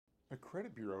A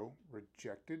credit bureau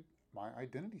rejected my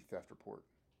identity theft report.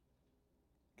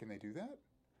 Can they do that?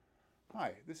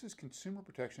 Hi, this is consumer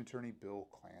protection attorney Bill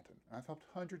Clanton, and I've helped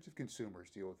hundreds of consumers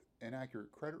deal with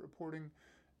inaccurate credit reporting,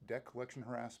 debt collection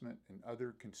harassment, and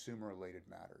other consumer-related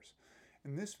matters.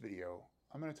 In this video,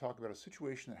 I'm going to talk about a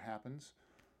situation that happens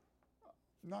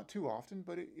not too often,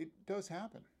 but it does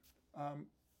happen.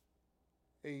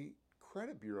 A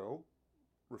credit bureau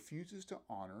refuses to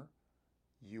honor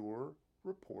your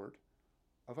report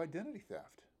of identity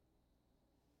theft.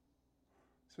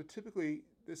 So typically,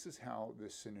 this is how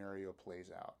this scenario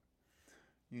plays out.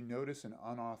 You notice an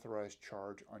unauthorized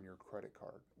charge on your credit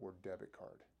card or debit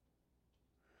card.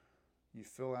 You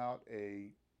fill out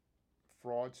a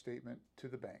fraud statement to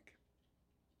the bank,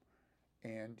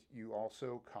 and you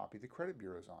also copy the credit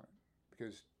bureaus on it,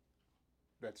 because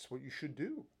that's what you should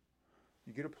do.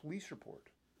 You get a police report.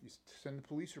 You send the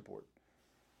police report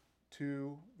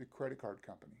to the credit card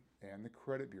company and the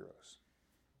credit bureaus.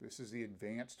 This is the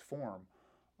advanced form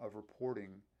of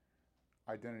reporting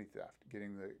identity theft,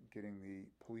 getting the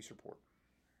police report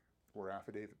or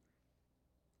affidavit.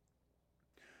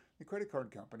 The credit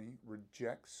card company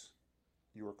rejects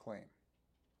your claim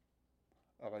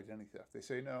of identity theft. They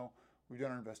say, no, we've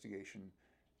done our investigation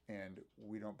and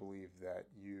we don't believe that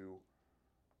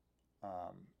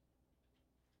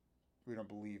we don't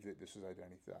believe that this is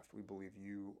identity theft. We believe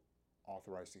you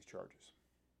authorized these charges.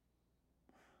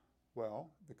 Well,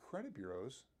 the credit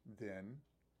bureaus then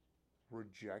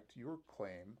reject your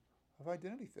claim of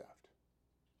identity theft.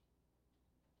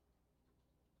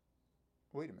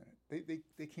 Wait a minute.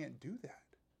 They can't do that.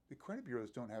 The credit bureaus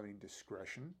don't have any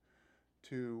discretion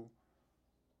to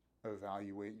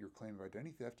evaluate your claim of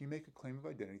identity theft. You make a claim of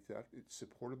identity theft, it's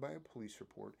supported by a police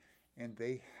report, and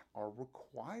they are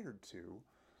required to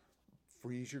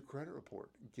freeze your credit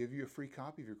report, give you a free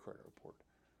copy of your credit report.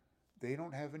 They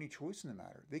don't have any choice in the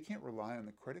matter. They can't rely on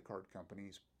the credit card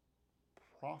company's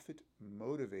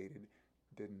profit-motivated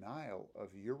denial of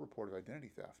your report of identity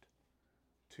theft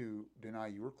to deny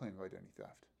your claim of identity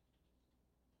theft.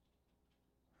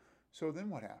 So then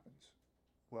what happens?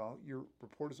 Well, your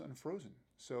report is unfrozen.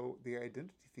 So the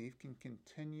identity thief can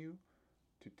continue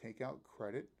to take out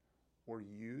credit or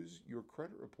use your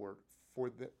credit report for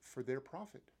their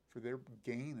profit, for their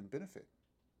gain and benefit.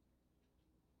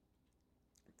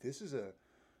 This is a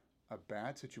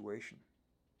bad situation.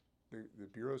 The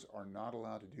bureaus are not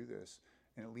allowed to do this,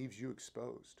 and it leaves you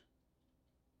exposed.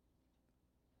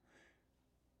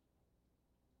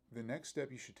 The next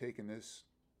step you should take in this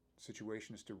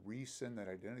situation is to resend that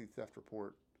identity theft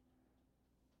report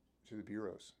to the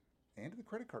bureaus and to the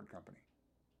credit card company.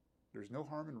 There's no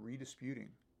harm in redisputing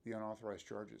the unauthorized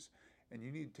charges, and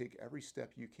you need to take every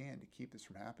step you can to keep this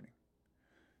from happening.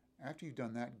 After you've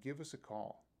done that, give us a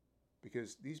call,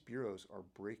 because these bureaus are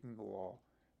breaking the law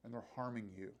and they're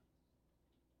harming you.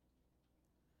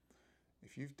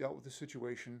 If you've dealt with the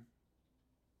situation,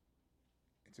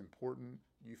 it's important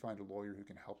you find a lawyer who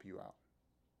can help you out.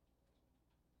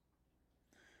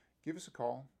 Give us a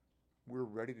call. We're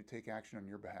ready to take action on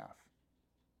your behalf.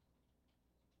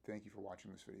 Thank you for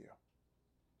watching this video.